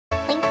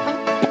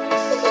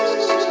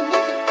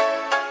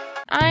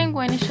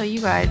going to show you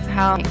guys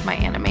how I make my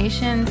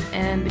animations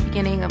in the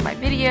beginning of my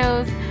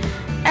videos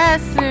as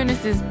soon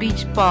as this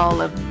beach ball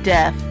of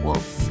death will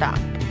stop.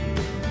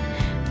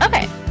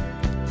 Okay,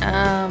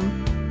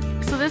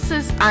 so this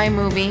is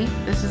Imovie.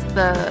 This is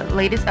the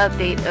latest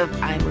update of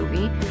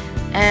Imovie,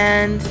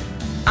 and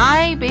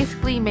I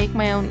basically make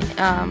my own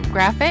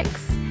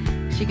graphics.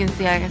 As you can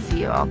see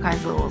all kinds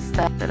of little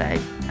stuff that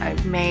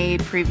I've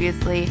made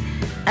previously,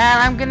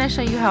 and I'm gonna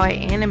show you how I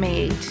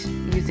animate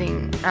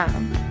using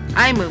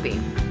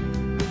Imovie.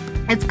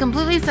 It's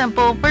completely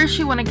simple. First,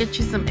 you want to get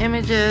you some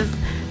images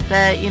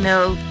that, you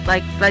know,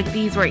 like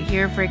these right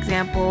here, for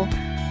example.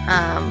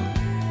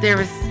 There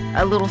was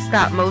a little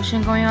stop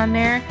motion going on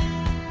there.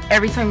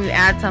 Every time you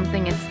add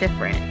something, it's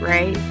different,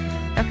 right?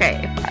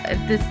 Okay, if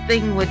this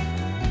thing would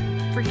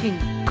freaking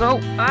go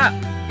up.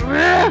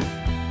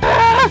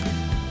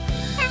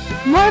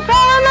 My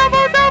power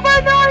level's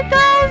over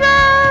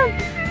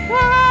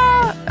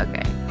 9,000!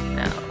 Okay,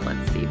 now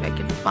let's see if I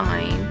can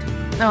find...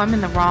 No, I'm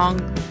in the wrong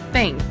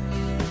thing.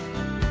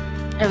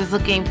 I was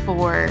looking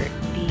for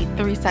the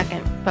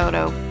 3-second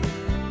photo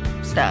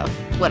stuff,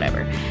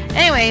 whatever.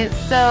 Anyway,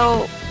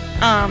 so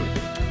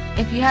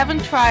if you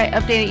haven't tried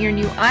updating your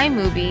new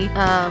Imovie,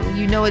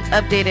 you know it's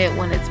updated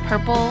when it's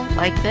purple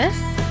like this.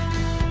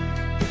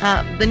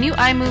 The new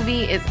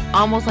Imovie is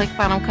almost like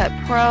Final Cut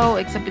Pro,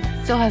 except it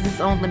still has its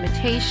own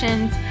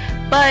limitations,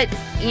 but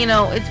you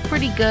know, it's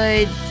pretty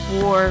good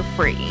for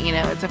free. You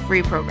know, it's a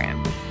free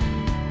program.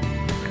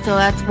 So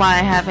that's why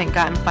I haven't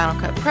gotten Final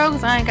Cut Pro,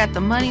 because I ain't got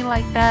the money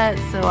like that,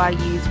 so I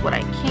use what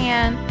I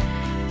can.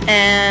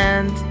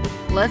 And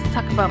let's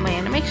talk about my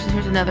animations.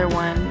 Here's another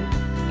one.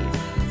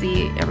 You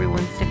see,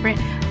 everyone's different.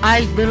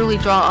 I literally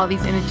draw all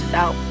these images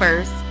out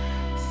first.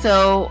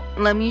 So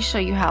let me show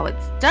you how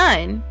it's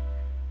done.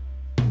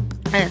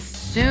 As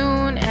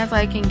soon as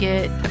I can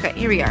get... Okay,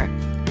 here we are.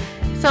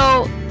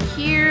 So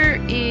here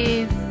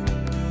is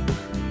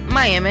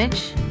my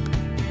image.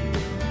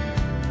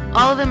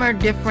 All of them are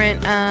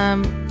different.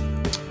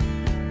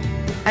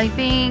 I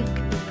think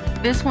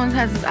this one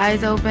has his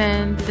eyes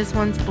open. This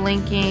one's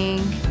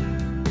blinking.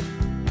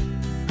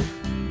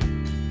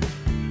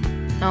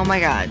 Oh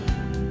my god.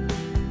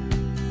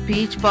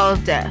 Beach ball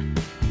of death.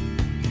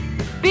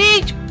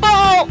 Beach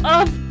ball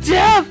of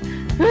death!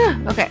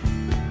 Okay.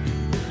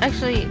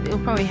 Actually, it will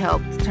probably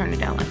help to turn it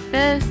down like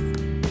this.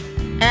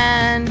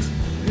 And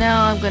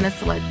now I'm going to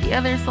select the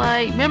other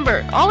slide.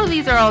 Remember, all of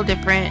these are all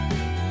different,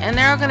 and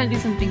they're all going to do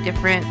something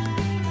different.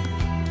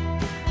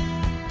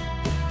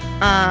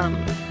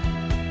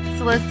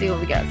 So let's see what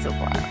we got so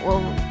far.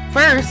 Well,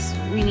 first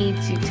we need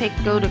to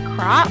go to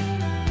crop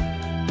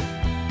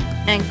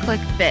and click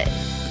fit.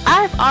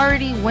 I've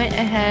already went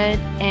ahead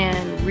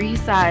and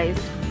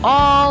resized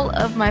all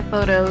of my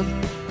photos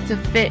to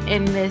fit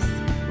in this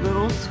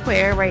little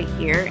square right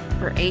here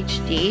for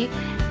HD.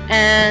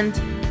 And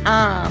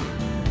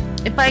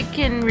if I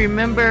can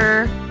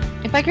remember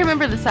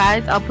the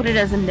size, I'll put it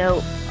as a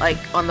note, like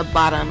on the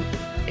bottom,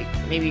 like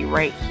maybe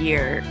right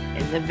here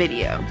in the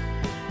video.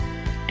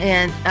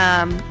 And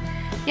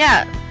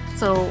yeah,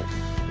 so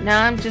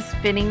now I'm just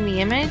fitting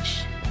the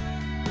image.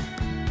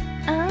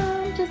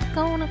 I'm just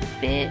gonna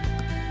fit,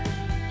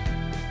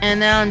 and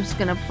now I'm just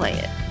gonna play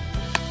it.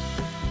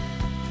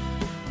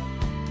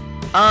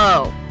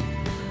 Oh,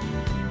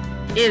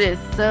 it is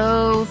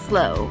so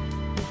slow,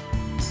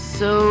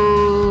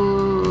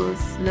 so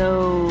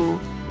slow,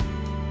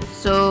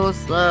 so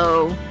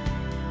slow.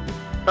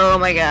 Oh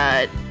my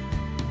god,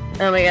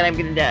 I'm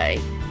gonna die.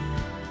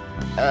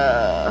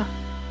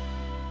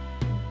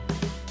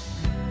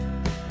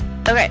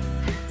 Okay,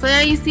 so now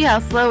you see how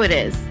slow it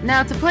is.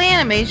 Now to play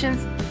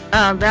animations,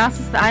 now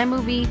since the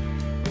Imovie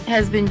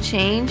has been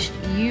changed,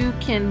 you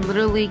can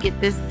literally get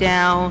this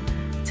down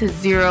to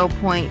 0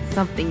 point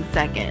something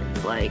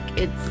seconds. Like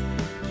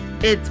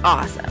it's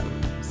awesome.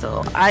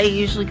 So I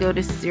usually go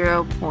to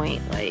 0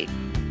 point.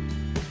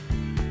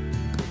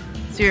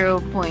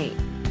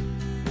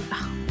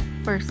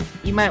 First,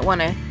 you might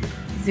want to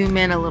zoom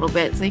in a little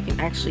bit so you can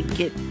actually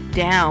get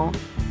down.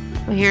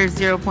 Well, here's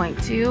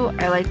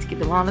 0.2. I like to get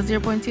them all to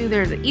 0.2.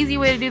 There's an easy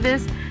way to do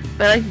this,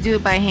 but I like to do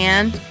it by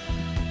hand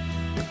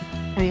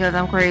because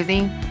I'm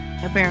crazy,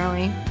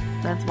 apparently.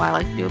 That's why I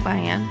like to do it by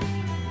hand.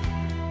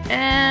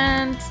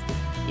 And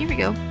here we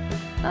go.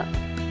 Oh,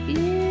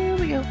 here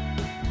we go.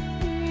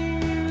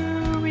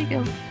 Here we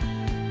go.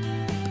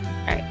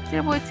 Alright,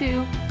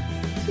 0.2.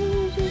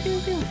 Zoom, zoom, zoom,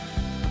 zoom.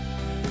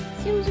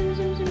 Zoom, zoom,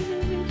 zoom, zoom,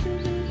 zoom, zoom, zoom,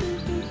 zoom,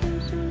 zoom,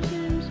 zoom, zoom, zoom.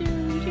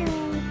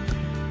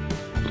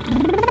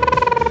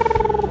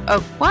 Oh,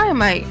 why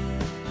am I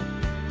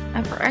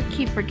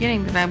keep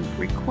forgetting that I'm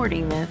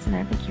recording this, and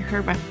I think you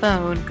heard my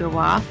phone go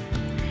off.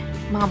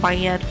 My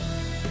bad.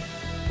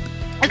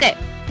 Okay,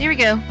 here we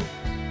go.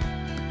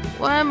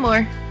 One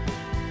more.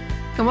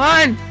 Come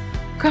on!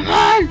 Come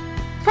on!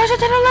 Push it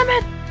to the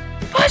limit!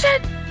 Push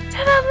it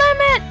to the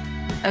limit!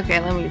 Okay,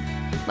 let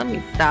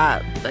me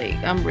stop. Like,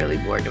 I'm really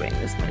bored doing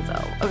this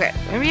myself. Okay,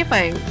 maybe if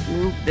I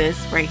move this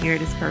right here,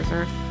 this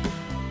cursor.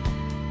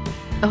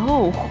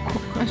 Oh,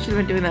 I should have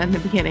been doing that in the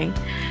beginning.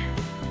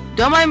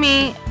 Don't mind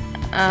me.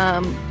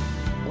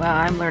 Well,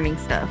 I'm learning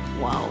stuff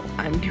while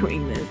I'm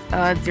doing this.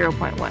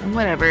 0.1,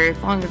 whatever, as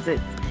long as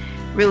it's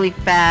really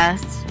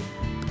fast.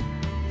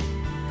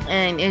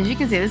 And as you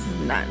can see, this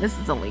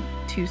is only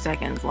 2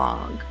 seconds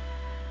long,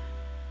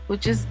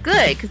 which is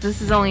good because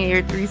this is only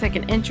your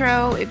 3-second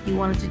intro if you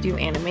wanted to do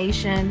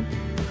animation.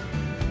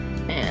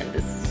 And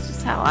this is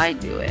just how I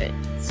do it.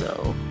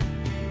 So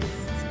this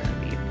is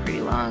gonna be a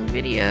pretty long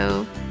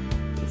video.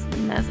 This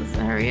mess us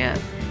to hurry up.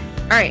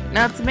 Alright,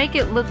 now to make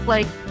it look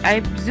like,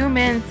 I zoom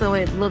in so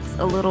it looks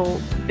a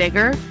little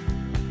bigger.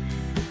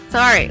 So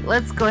alright,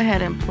 let's go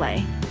ahead and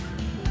play.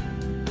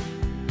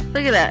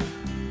 Look at that.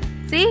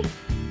 See?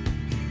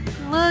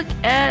 Look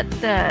at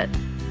that.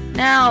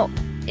 Now,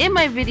 in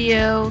my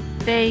video,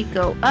 they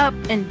go up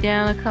and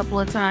down a couple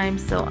of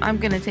times, so I'm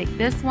gonna take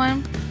this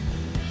one.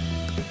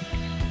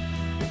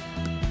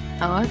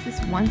 Oh, it's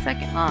just 1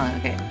 second long.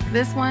 Okay,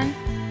 this one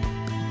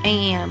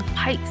and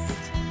paste.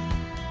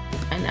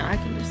 And now I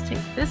can just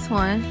take this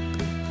one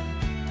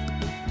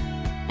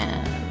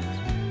and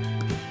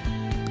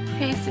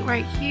paste it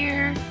right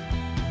here.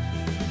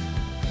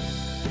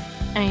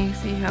 And you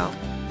see how.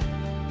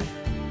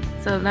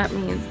 So that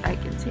means I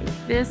can take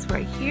this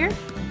right here,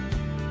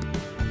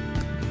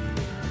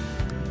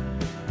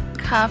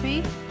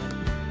 copy,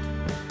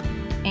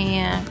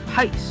 and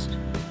paste.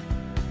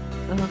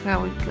 So look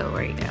how we go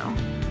right now.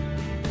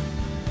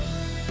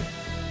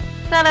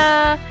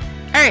 Ta-da!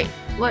 Alright,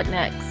 what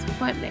next?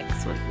 What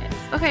next? What next?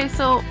 Okay,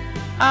 so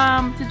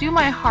to do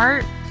my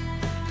heart,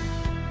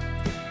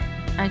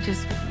 I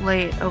just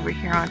lay it over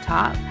here on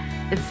top.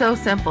 It's so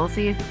simple.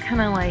 See, it's kind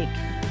of like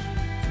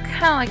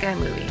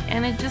Imovie,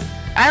 and it just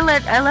I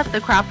left the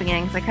cropping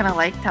in because I kind of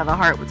liked how the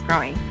heart was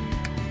growing.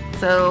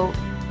 So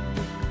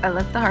I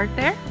left the heart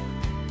there.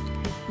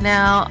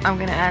 Now I'm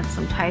gonna add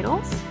some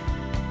titles.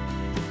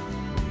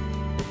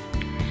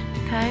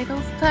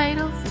 Titles.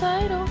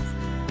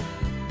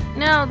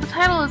 Now the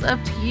title is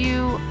up to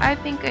you. I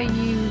think I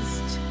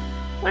used,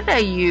 what did I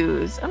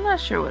use? I'm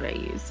not sure what I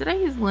used. Did I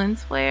use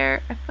lens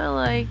flare? I feel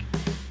like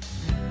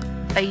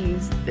I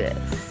used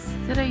this.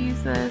 Did I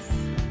use this?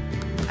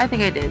 I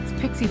think I did.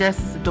 Pixie dust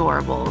is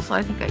adorable, so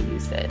I think I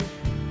used it.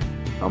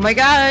 Oh my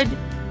god!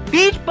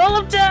 Beach ball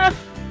of death!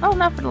 Oh,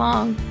 not for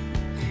long.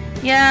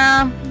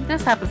 Yeah,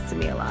 this happens to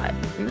me a lot.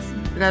 And this is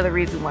another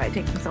reason why it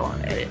takes me so long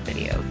to edit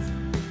videos.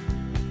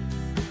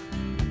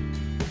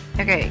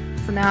 Okay,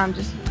 so now I'm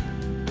just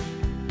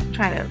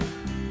trying to.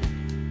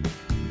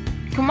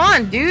 Come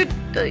on, dude!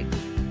 Like,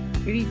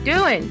 what are you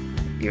doing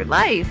with your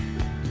life?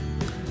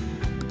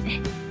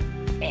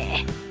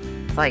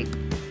 It's like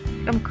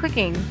I'm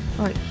clicking.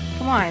 Like,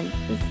 come on,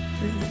 this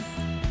is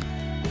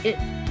it.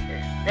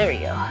 There we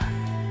go.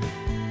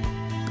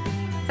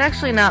 It's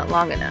actually not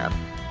long enough.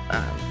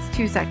 It's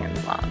 2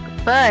 seconds long,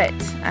 but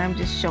I'm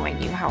just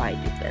showing you how I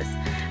do this.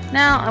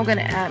 Now I'm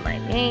gonna add my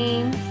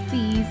name,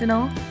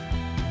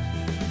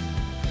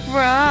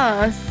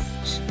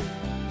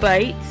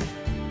 SeasonalFrostbite,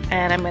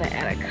 and I'm gonna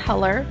add a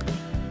color.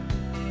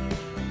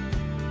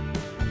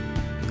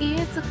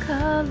 It's a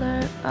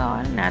color. Oh,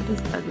 I didn't add this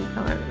ugly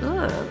color.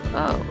 Ugh.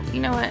 Oh, you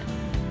know what?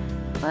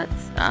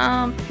 Let's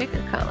pick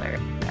a color.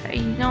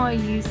 You know, I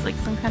used like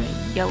some kind of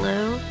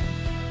yellow,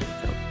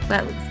 so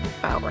that looks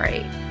about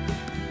right.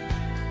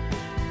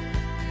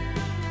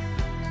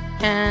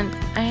 And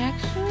I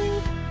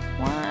actually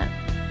want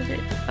to put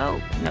it.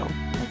 Oh no,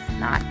 let's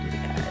not do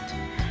that.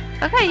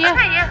 Okay,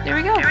 yeah. There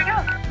we go.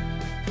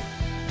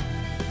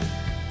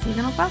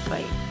 Seasonal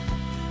Frostbite.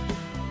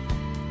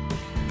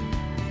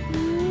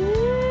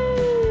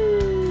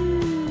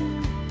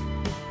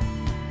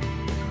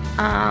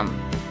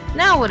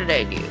 Now what did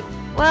I do?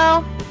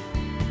 Well,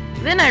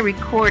 then I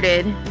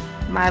recorded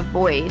my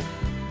voice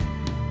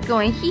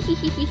going hee hee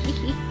hee hee hee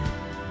hee,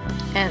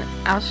 and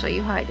I'll show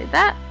you how I did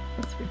that.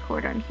 Let's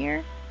record on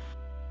here.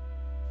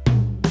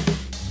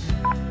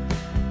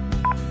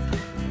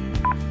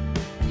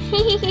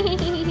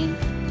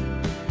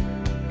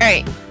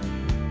 Alright,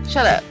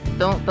 shut up.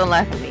 Don't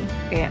laugh at me.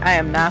 Okay, I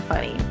am not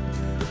funny.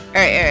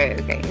 Alright,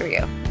 okay, here we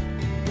go.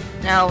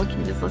 Now we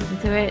can just listen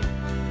to it.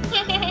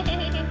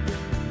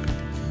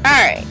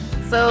 Alright,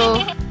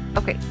 so,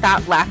 okay,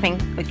 stop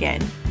laughing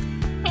again.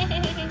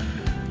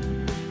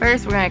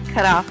 First, we're going to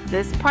cut off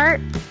this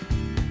part.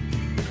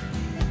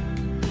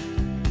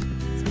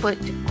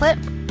 Split to clip.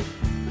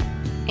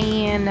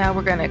 And now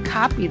we're going to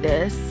copy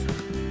this.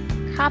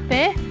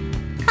 Copy.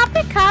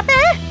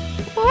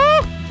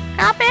 Ooh,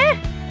 copy.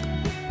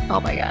 Oh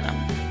my god,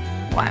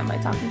 why am I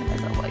talking to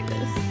myself like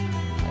this?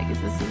 I guess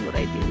this is what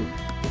I do.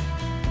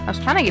 I was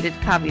trying to get it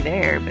to copy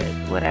there, but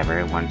whatever,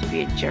 I wanted to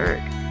be a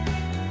jerk.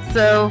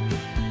 So,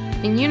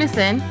 in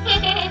unison,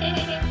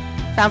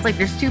 sounds like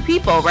there's two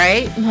people,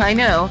 right? I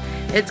know,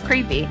 it's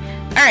creepy.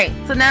 Alright,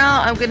 so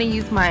now I'm going to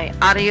use my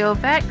audio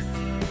effects.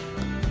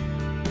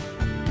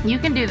 You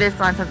can do this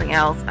on something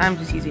else, I'm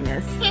just using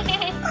this.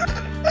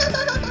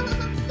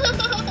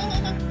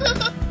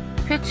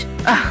 Pitch,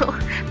 oh,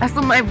 that's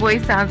when my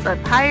voice sounds up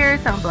higher,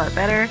 sounds a lot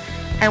better.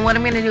 And what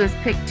I'm going to do is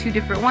pick two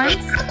different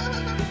ones.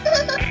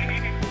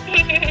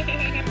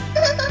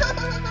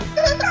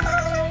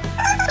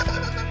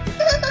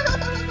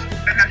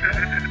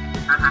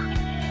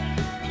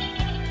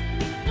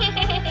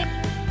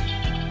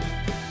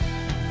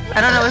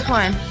 which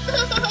one?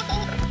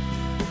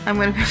 I'm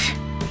gonna push.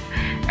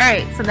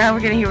 Alright, so now we're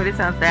gonna hear what it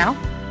sounds now.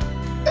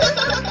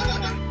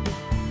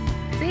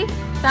 See?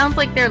 Sounds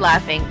like they're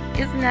laughing.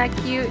 Isn't that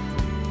cute?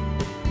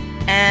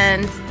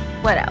 And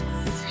what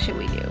else should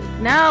we do?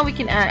 Now we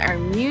can add our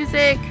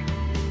music.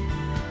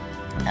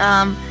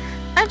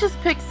 I just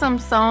picked some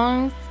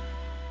songs.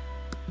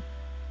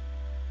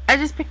 I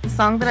just picked the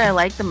song that I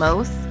like the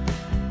most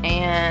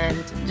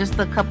and just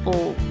a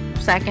couple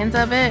seconds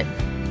of it,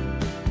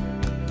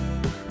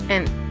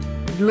 and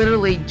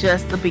literally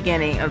just the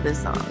beginning of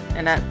this song,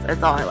 and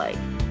that's all I like.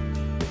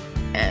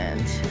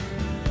 And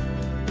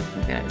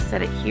I'm gonna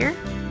set it here,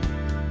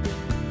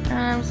 and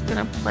I'm just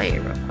gonna play it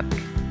real quick.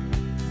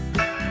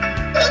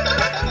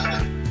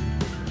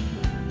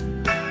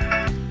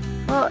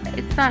 Well,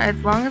 it's not as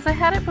long as I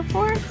had it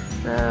before,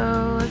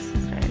 so let's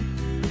just try it.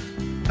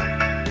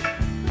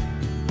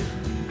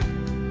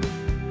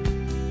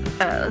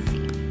 Let's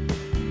see.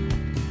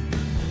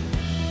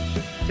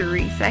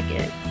 3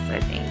 seconds, I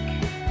think.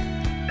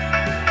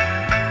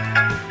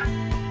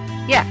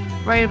 Yeah,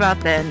 right about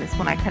then is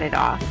when I cut it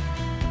off.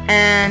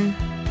 And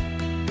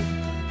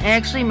I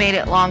actually made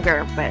it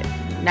longer, but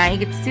now you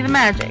get to see the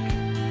magic.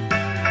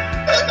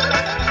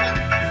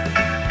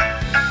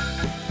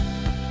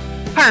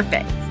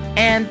 Perfect.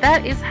 And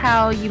that is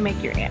how you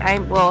make your,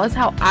 well, that's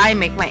how I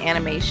make my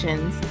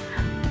animations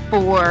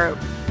for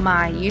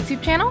my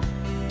YouTube channel.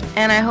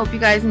 And I hope you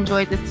guys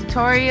enjoyed this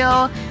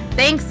tutorial.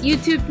 Thanks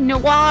YouTube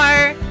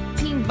Noir,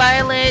 Team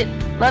Violet,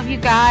 love you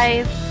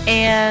guys,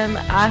 and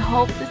I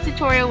hope this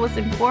tutorial was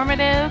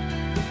informative.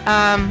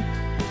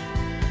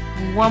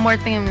 One more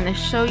thing I'm going to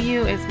show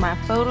you is my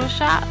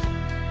Photoshop.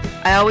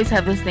 I always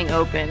have this thing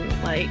open,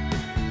 like,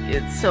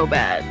 it's so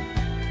bad.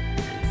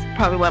 It's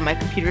probably why my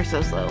computer's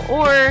so slow,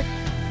 or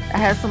I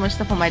have so much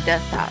stuff on my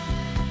desktop.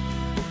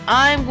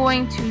 I'm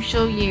going to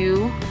show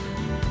you,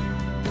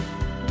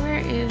 where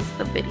is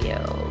the video?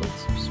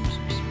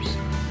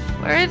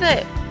 Where is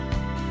it?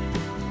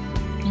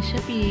 It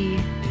should be,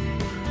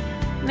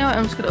 you know what,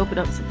 I'm just going to open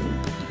up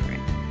something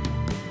different.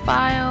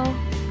 File,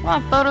 come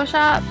on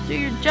Photoshop, do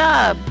your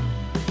job.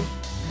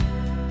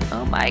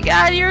 Oh my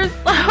god, you're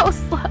so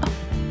slow.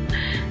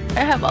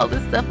 I have all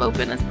this stuff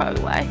open, that's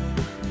probably why.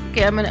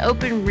 Okay, I'm going to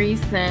open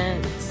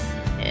recent,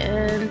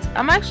 and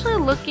I'm actually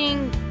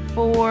looking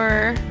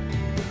for,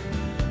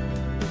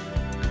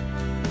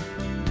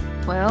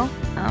 well,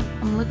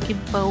 I'm looking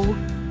for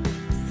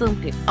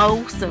something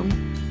awesome,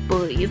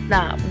 but it's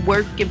not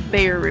working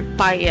very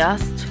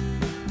fast.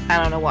 I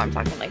don't know why I'm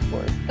talking like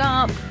Forrest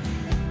Gump,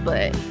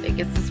 but I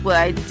guess it's what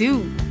I do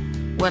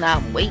when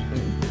I'm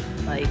waiting.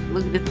 Like,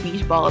 look at this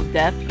beach ball of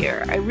death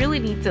here. I really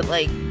need to,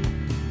 like,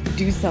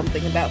 do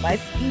something about my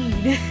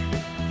speed.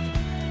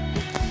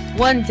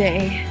 One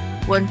day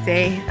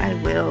I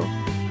will.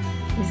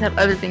 I just have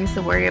other things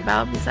to worry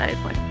about besides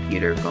my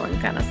computer going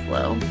kind of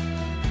slow.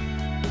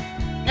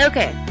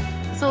 Okay,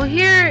 so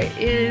here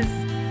is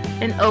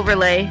an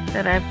overlay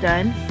that I've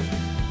done.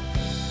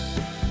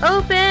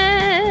 Open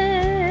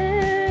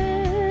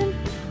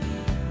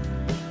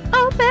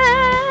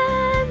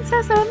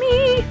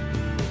sesame.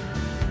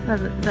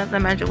 Is that the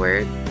magic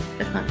word?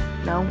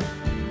 No.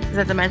 Is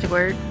that the magic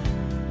word?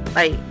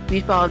 Like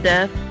beach ball of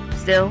death?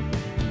 Still?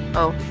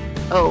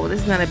 Oh,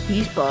 this is not a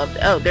beach ball of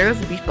death. Oh, there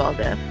is a beach ball of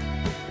death.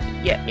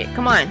 Yeah,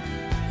 come on.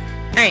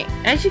 Alright,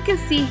 as you can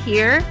see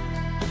here.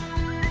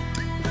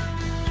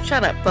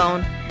 Shut up,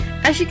 phone.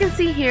 As you can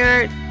see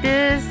here,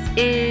 this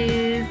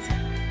is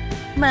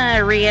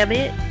my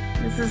rabbit.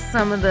 This is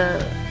some of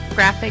the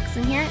graphics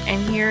in here,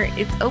 and here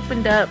it's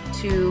opened up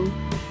to,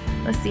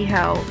 let's see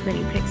how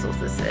many pixels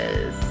this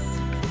is.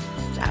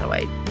 How do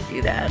I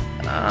do that?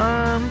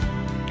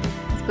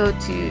 Let's go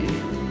to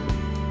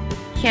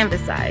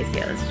canvas size.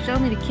 Yeah, let's show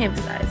me the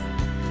canvas size.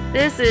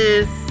 This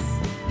is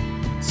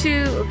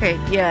 2, okay,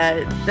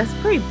 yeah, that's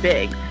pretty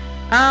big.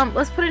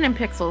 Let's put it in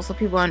pixels so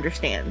people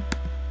understand.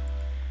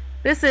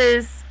 This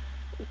is,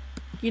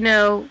 you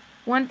know,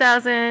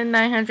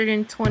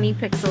 1920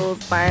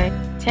 pixels by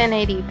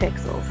 1080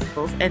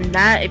 pixels, and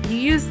that, if you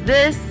use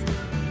this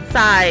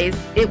size,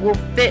 it will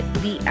fit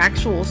the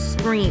actual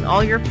screen.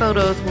 All your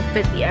photos will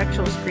fit the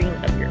actual screen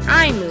of your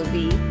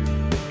iMovie,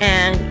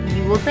 and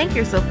you will thank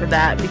yourself for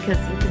that because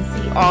you can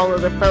see all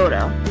of the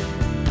photo.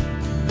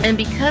 And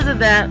because of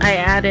that, I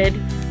added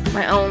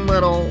my own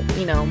little,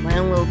 you know, my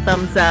own little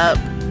thumbs up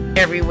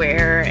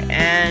everywhere,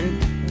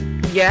 and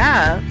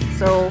yeah,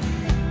 so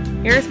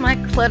here's my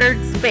cluttered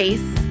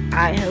space.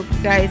 I hope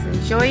you guys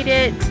enjoyed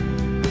it,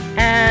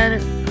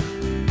 and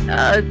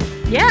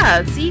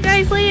yeah, see you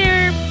guys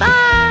later.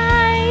 Bye.